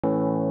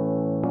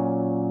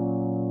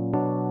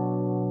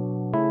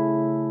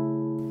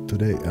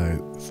today I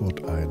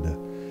thought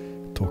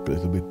I'd talk a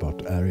little bit about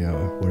the area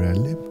where I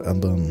live and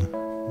then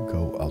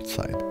go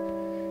outside.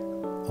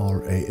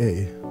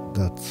 RAA,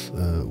 that's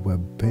a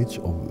web page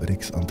of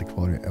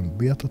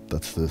Riksantikvarieämbetet,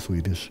 that's the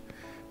Swedish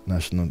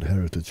National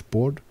Heritage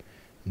Board.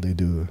 They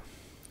do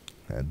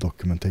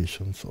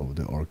documentations of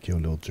the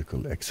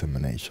archaeological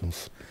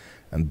examinations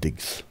and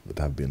digs that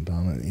have been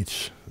done, and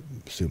each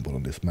symbol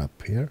on this map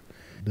here.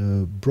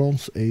 The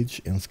Bronze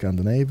Age in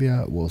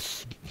Scandinavia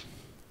was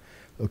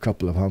a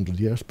couple of hundred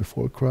years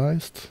before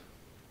Christ,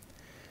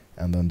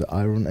 and then the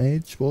Iron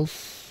Age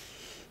was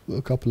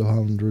a couple of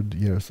hundred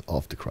years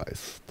after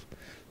Christ.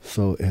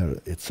 So here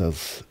it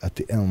says at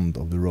the end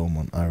of the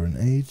Roman Iron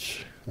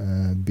Age,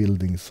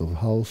 buildings of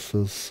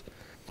houses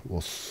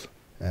was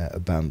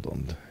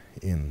abandoned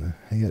here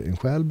in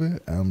Skälby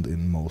and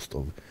in most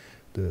of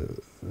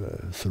the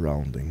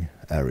surrounding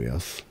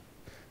areas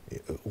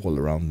all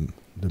around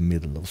the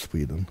middle of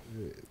Sweden.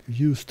 It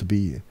used to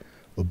be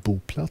a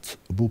boplats.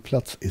 A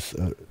boplats is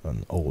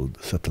an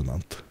old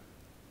settlement.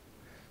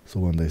 So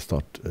when they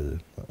start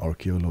an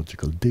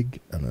archaeological dig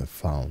and they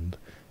found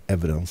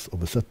evidence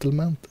of a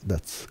settlement,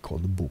 that's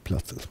called a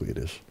boplats in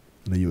Swedish.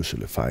 They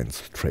usually find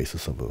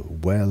traces of a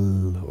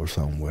well or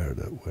somewhere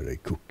where they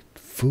cooked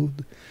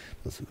food.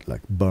 That's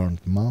like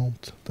burnt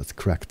mount, that's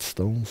cracked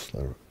stones.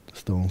 There are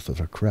stones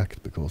that are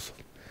cracked because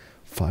of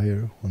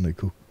fire when they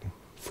cook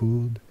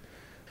food.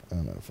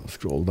 And if I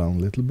scroll down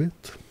a little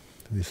bit,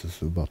 this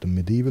is about the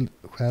medieval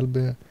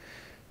Skälby,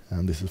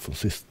 and this is from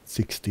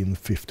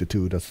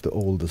 1652. That's the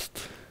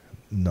oldest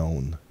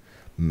known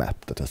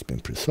map that has been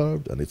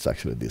preserved, and it's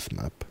actually this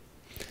map.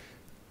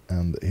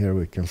 And here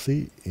we can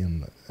see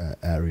in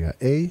area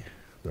A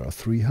there are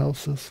 3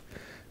 houses,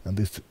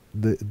 and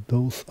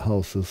those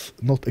houses,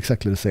 not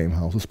exactly the same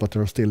houses, but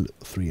there are still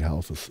 3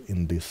 houses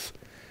in this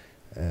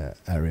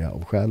area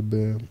of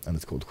Skälby, and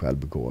it's called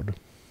Skälby Gård.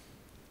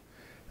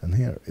 And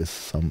here is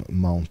some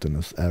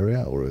mountainous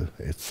area, or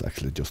it's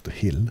actually just a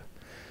hill.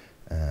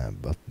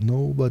 But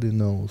nobody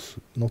knows,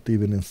 not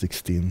even in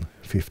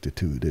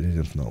 1652, they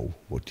didn't know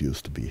what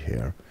used to be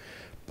here.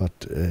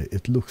 But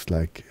it looks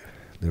like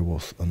there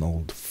was an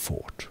old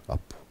fort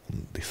up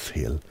on this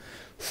hill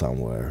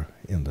somewhere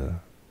in the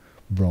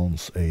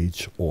Bronze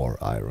Age or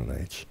Iron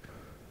Age.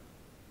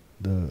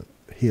 The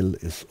hill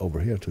is over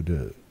here to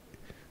the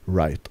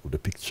right of the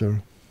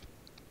picture,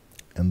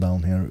 and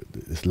down here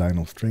this line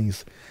of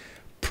strings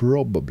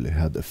probably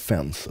had a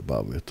fence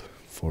above it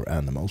for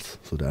animals,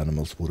 so the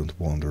animals wouldn't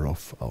wander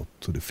off out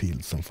to the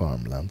fields and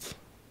farmlands.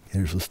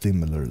 Here's a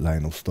similar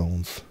line of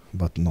stones,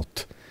 but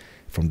not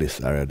from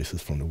this area. This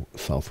is from the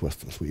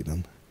southwestern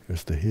Sweden.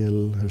 Here's the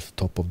hill, here's the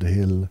top of the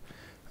hill,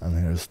 and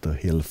here's the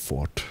hill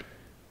fort.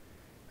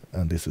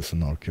 And this is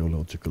an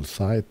archaeological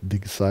site,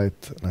 dig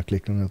site, and I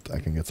click on it, I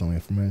can get some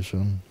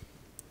information.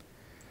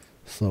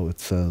 So it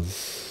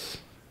says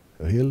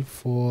a hill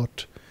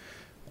fort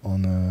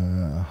on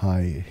a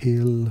high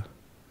hill.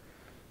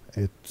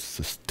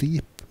 It's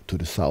steep to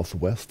the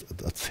southwest,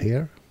 that's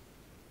here.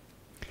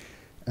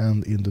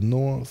 And in the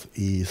north,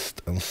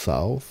 east and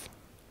south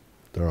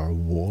there are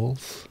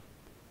walls.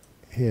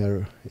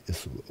 Here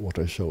is what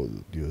I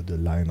showed you, the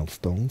line of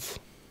stones.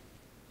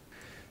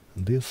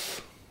 And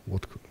this,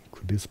 what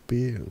could this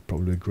be?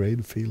 Probably a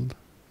grave field,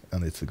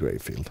 and it's a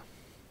grave field.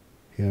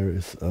 Here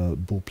is a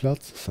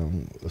boplats,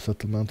 a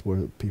settlement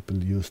where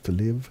people used to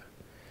live.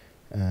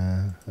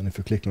 And if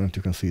you click on it,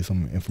 you can see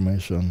some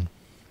information.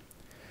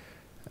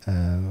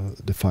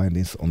 The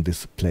findings on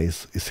this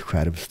place is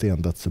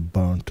Skärvsten, that's a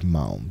burnt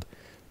mound.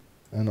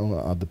 And on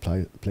other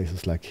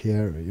places like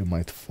here, you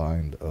might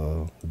find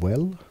a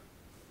well.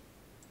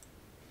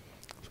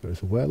 So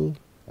there's a well,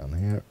 and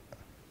here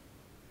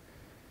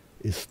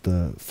is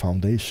the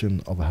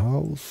foundation of a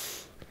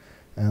house.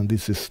 And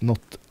this is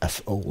not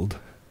as old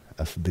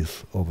as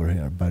this over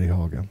here,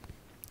 Berghagen.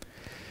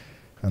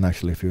 And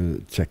actually, if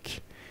you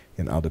check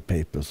in other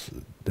papers,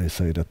 they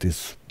say that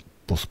this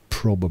was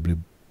probably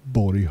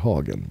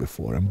Berghagen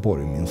before, and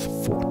Borg means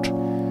fort.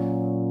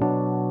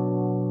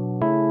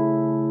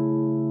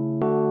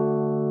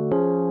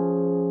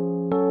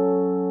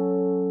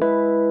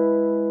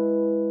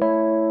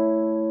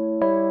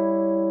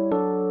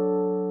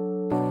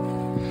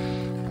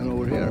 And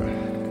over here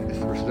is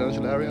the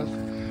residential areas,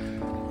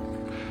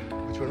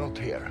 which were not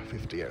here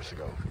 50 years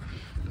ago,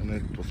 and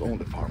it was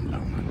only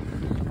farmland.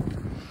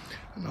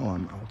 Now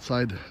I'm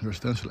outside the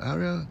residential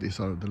area.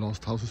 These are the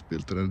last houses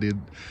built, and I did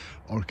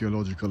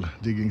archaeological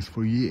diggings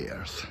for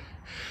years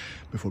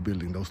before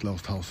building those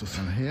last houses.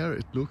 And here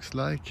it looks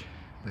like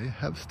they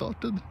have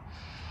started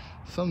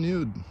some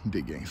new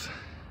diggings.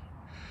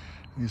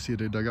 You see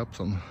they dug up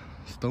some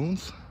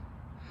stones,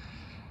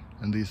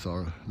 and these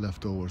are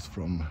leftovers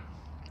from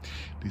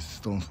these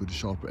stones with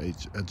sharp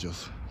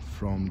edges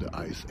from the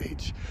Ice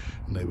Age,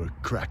 and they were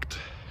cracked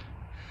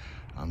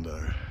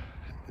under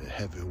the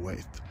heavy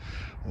weight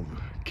of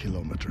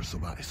kilometers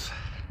of ice.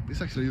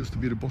 This actually used to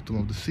be the bottom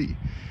of the sea,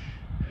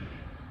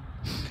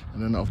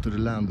 and then after the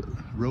land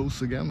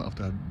rose again,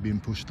 after it had been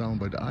pushed down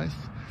by the ice,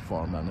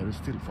 farmland, there is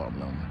still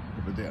farmland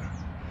over there.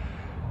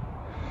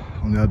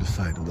 on the other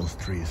side of those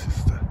trees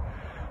is the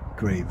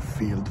grave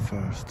field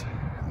first,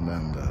 and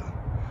then the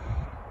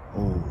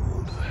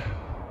old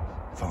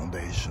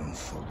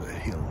foundations of the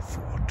hill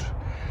fort.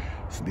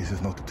 So this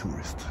is not a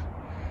tourist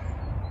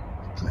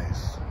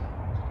place.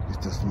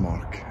 It's just a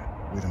mark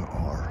with an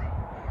R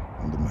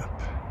on the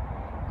map.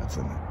 That's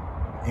an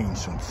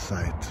ancient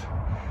site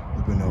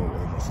that we know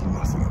almost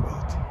nothing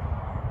about.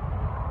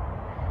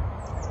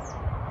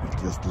 It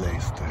just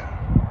lays there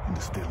in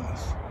the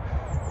stillness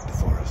of the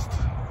forest,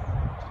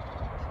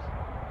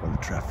 while the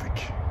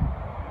traffic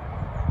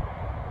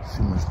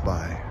simmers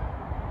by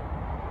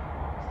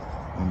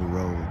on the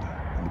road,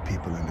 and the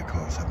people in the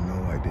cars have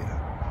no idea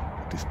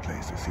that this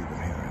place is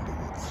even here in the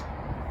woods.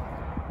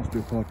 Must be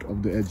a part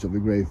of the edge of the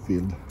grave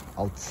field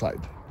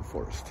outside the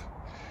forest,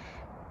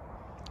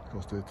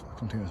 because it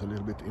continues a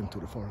little bit into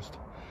the forest,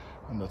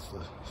 and that's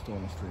the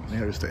stone string. And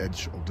here is the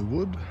edge of the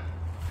wood,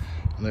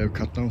 and they have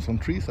cut down some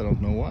trees. I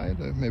don't know why.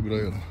 Maybe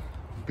they'll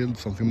build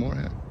something more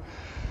here.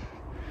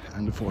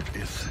 And the fort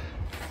is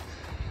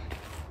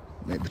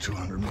maybe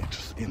 200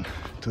 meters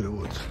into the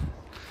woods.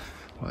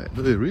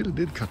 They really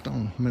did cut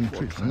down many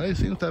trees, and they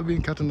seem to have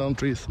been cutting down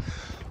trees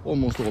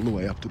almost all the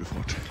way up to the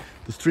fort.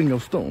 The string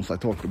of stones I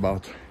talked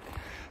about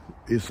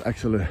is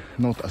actually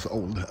not as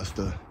old as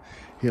the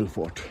hill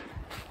fort.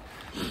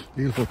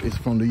 The hill fort is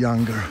from the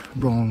younger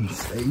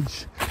Bronze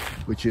Age,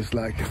 which is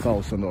like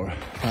 1,000 or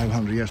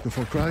 500 years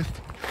before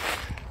Christ,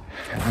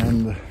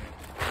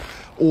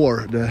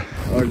 or the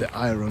early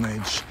Iron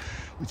Age,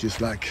 which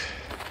is like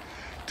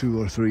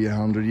 200 or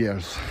 300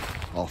 years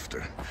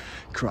after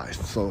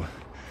Christ. So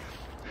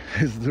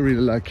it's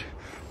really like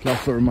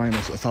plus or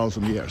minus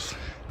 1,000 years.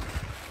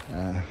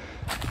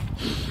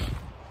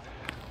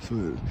 So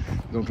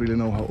we don't really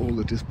know how old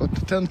it is, but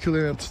 10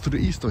 kilometers to the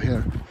east of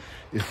here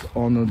is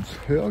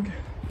Arnoldshög.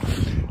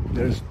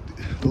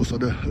 Those are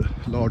the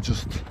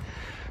largest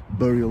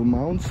burial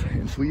mounds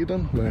in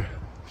Sweden, where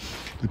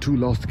the two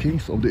last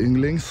kings of the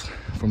Ynglings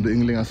from the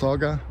Ynglinga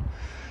saga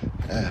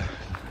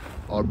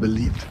are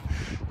believed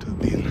to have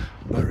been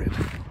buried.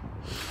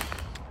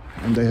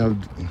 And they have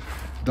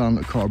done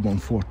a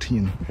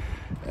carbon-14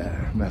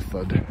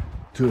 method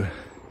to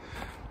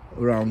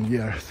around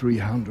year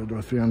 300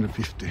 or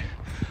 350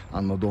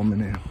 Anno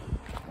Domini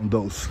on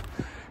those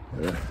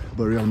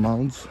burial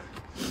mounds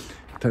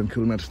 10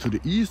 kilometers to the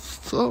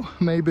east, so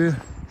maybe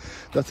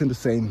that's in the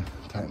same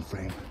time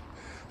frame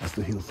as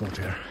the hill fort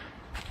here.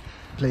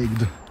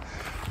 Plagued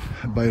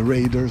by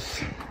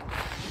raiders,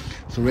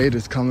 so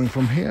raiders coming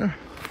from here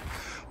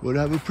would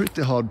have a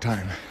pretty hard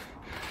time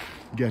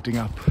getting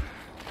up,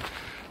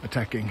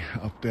 attacking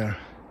up there.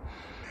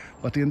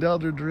 But in the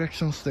other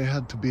directions they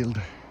had to build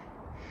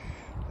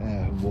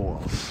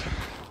walls.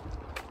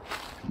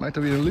 It might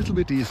have been a little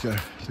bit easier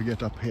to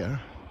get up here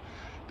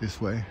this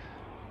way.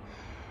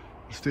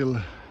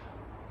 Still,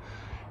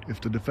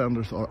 if the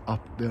defenders are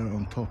up there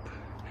on top,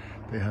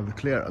 they have a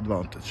clear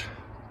advantage.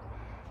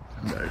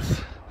 And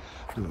there's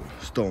the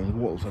stone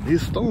walls, and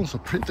these stones are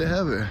pretty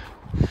heavy.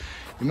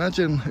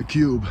 Imagine a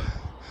cube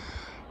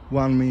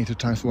 1 meter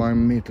times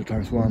 1 meter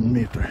times 1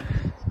 meter.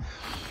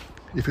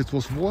 If it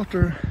was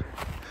water,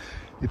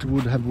 it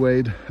would have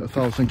weighed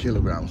 1,000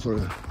 kilograms or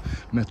a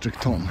metric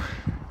ton.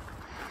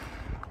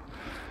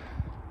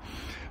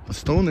 But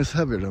stone is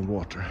heavier than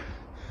water.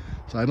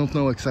 So I don't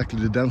know exactly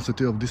the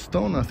density of this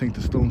stone. I think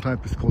the stone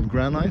type is called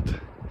granite.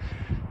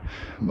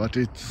 But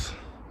it's,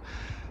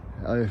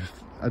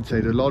 I'd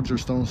say the larger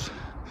stones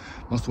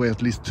must weigh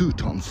at least 2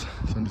 tons.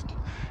 So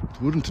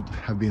it wouldn't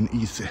have been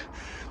easy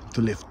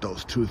to lift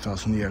those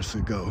 2,000 years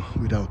ago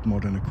without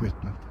modern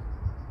equipment.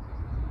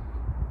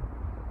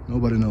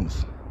 Nobody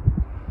knows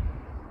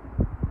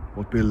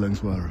what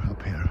buildings were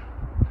up here.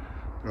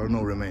 There are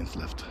no remains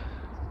left.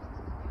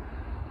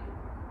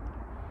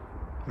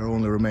 There are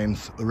only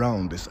remains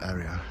around this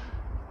area,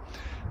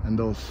 and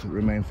those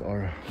remains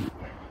are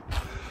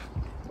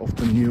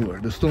often newer.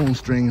 The stone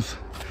strings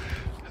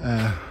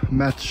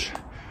match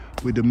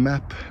with the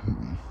map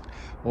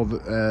of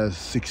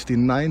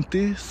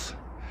 1690s,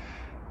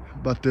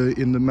 but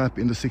in the map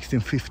in the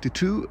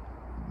 1652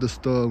 the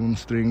stone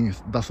string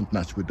doesn't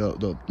match with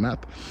the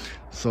map,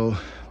 so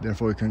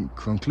therefore we can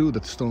conclude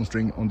that the stone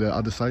string on the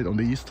other side, in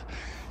the east,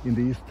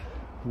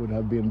 would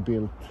have been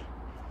built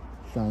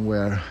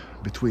somewhere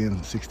between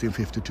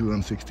 1652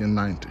 and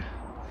 1690.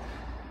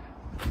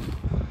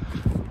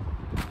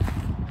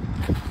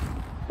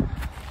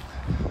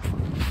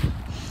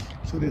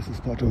 So this is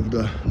part of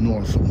the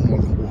northern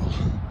wall,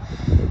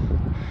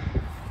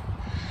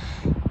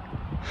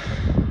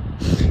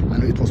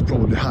 and it was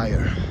probably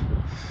higher,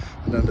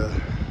 and then the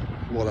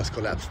wall has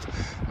collapsed.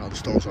 Now the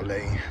stones are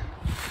laying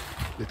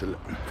little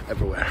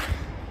everywhere,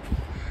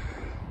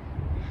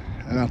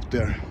 and up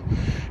there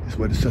is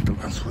where the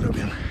settlements would have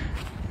been.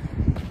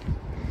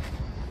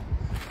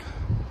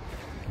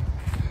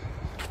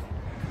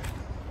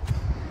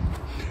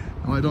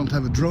 Now I don't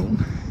have a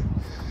drone,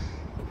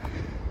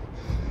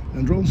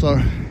 and drones are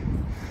a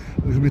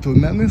little bit of a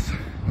menace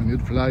when you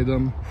fly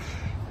them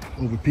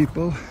over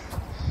people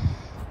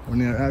or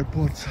near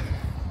airports.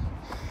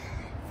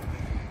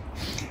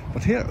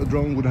 But here a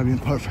drone would have been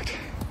perfect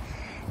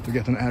to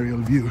get an aerial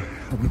view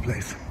of the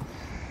place.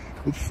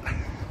 Oops,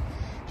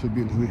 should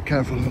be a little bit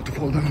careful not to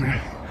fall down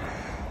here.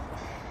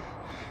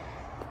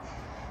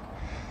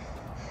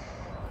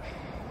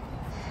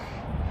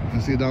 You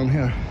can see down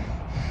here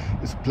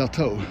is a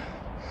plateau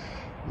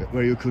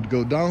where you could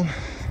go down.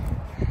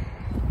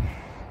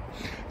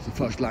 It's the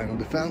first line of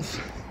defense.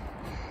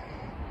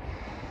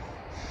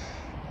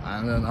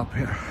 And then up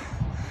here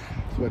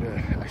is where the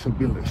actual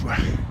buildings were.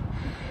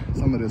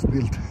 Somebody has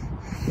built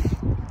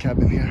a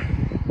cabin here,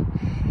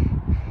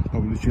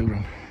 probably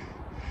children.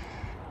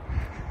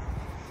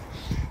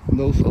 And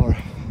those are,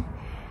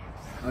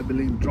 I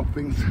believe,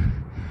 droppings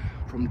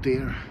from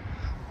deer.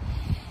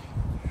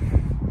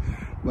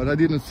 But I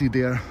didn't see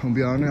deer on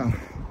Berghagen.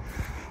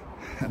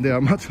 And they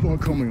are much more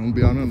common on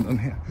Berghagen than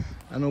here.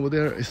 And over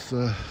there is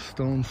a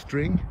stone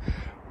string,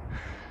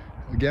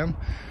 again,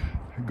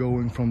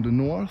 going from the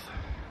north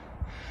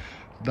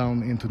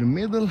down into the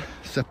middle,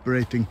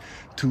 separating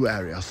two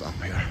areas up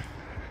here.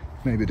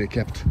 Maybe they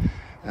kept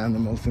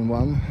animals in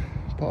one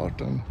part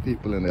and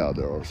people in the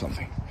other or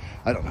something.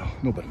 I don't know,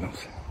 nobody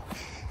knows.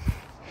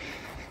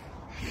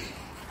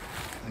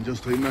 And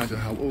just to imagine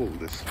how old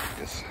this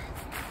is.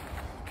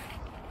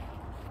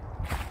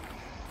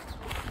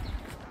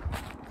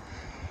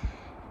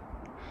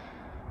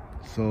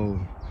 So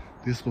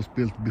this was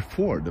built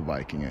before the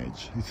Viking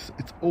Age.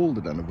 It's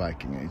older than the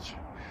Viking Age.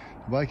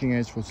 The Viking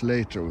Age was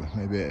later,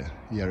 maybe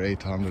year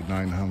 800,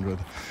 900,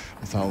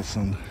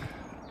 1000,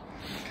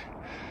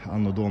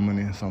 Anno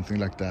Domini, something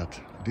like that.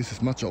 This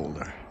is much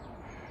older.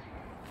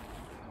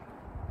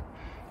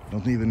 I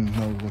don't even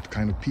know what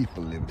kind of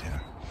people lived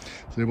here.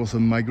 So there was a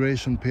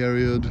migration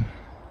period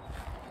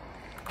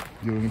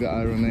during the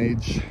Iron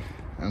Age,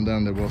 and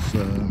then there was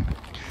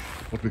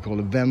what we call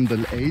a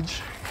Vendel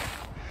Age.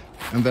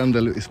 And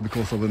Vendel is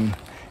because of an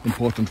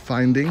important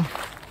finding.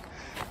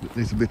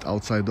 It's a bit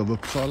outside of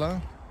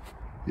Uppsala.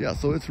 Yeah,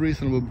 so it's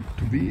reasonable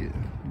to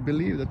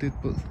believe that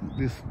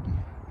this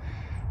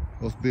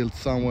was built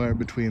somewhere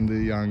between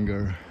the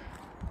younger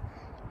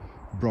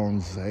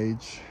Bronze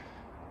Age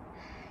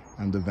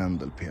and the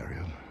Vendel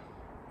period.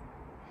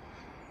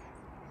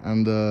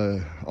 And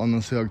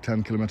Annonsög,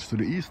 10 kilometers to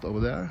the east over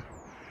there,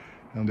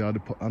 and the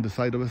other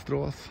side of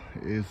Västerås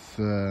is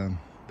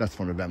that's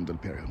from the Vendel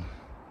period.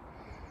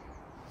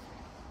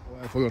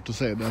 I forgot to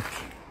say that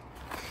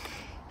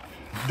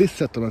this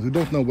settlement, we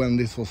don't know when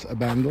this was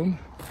abandoned,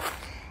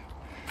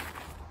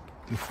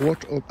 the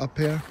fort up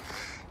here,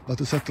 but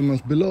the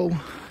settlements below,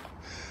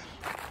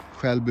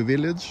 Skälby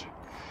village,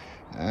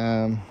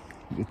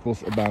 it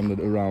was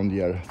abandoned around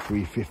year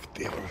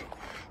 350 or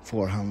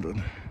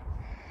 400.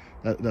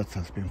 That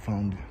has been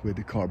found with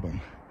the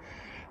carbon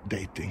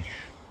dating.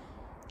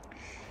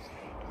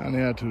 And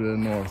here to the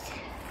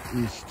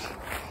northeast,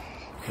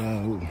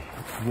 the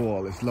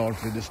wall is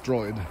largely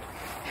destroyed.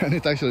 And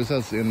it actually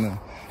says in the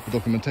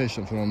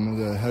documentation from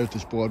the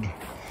Heritage Board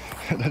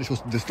that it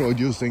was destroyed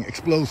using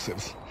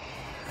explosives.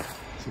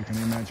 So you can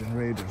imagine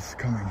raiders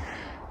coming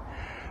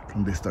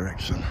from this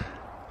direction,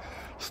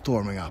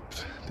 storming up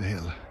the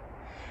hill,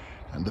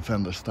 and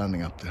defenders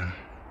standing up there,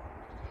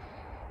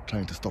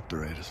 trying to stop the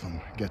raiders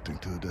from getting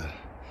to the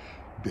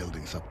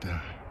buildings up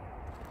there.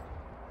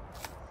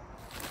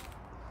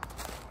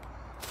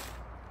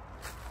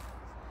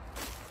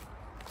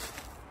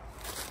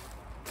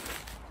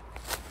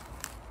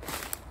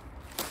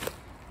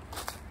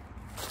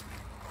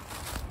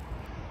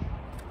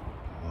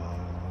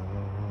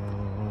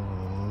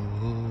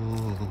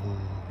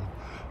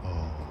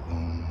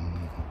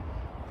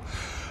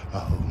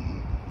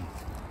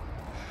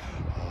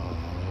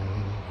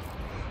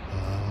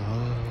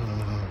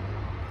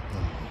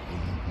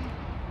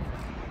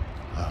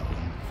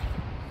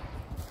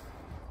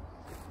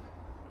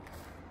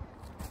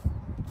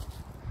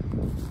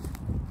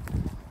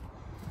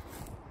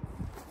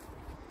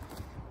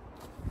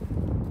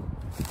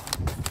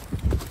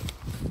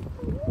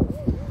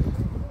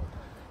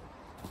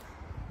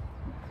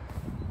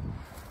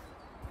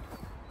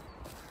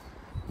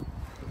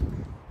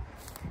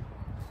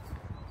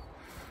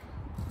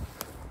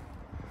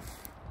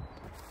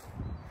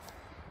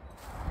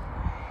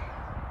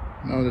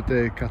 Now that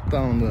they cut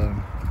down the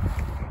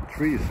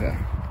trees here,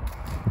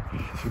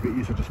 it should be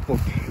easier to spot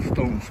the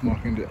stones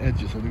marking the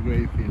edges of the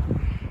grave field.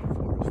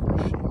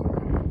 Forest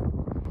machinery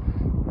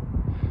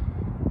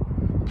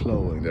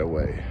plowing their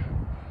way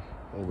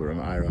over an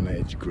Iron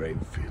Age grave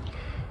field.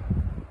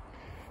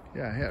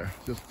 Yeah, here,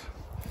 just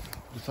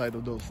the side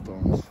of those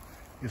stones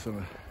is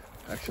an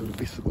actually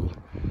visible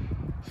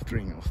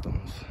string of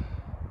stones.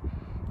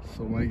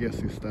 So my guess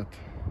is that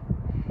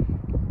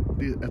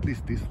at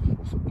least this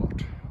was a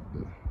part.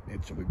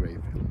 Of a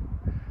grave field.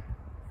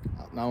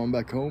 Now I'm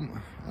back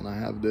home and I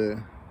have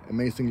the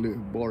amazingly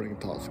boring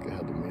task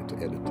ahead of me to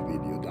edit the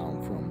video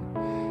down from,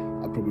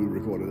 I probably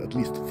recorded at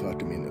least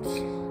 30 minutes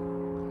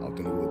out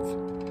in the woods.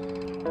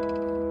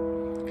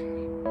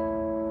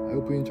 I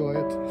hope you enjoy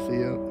it. See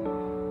ya.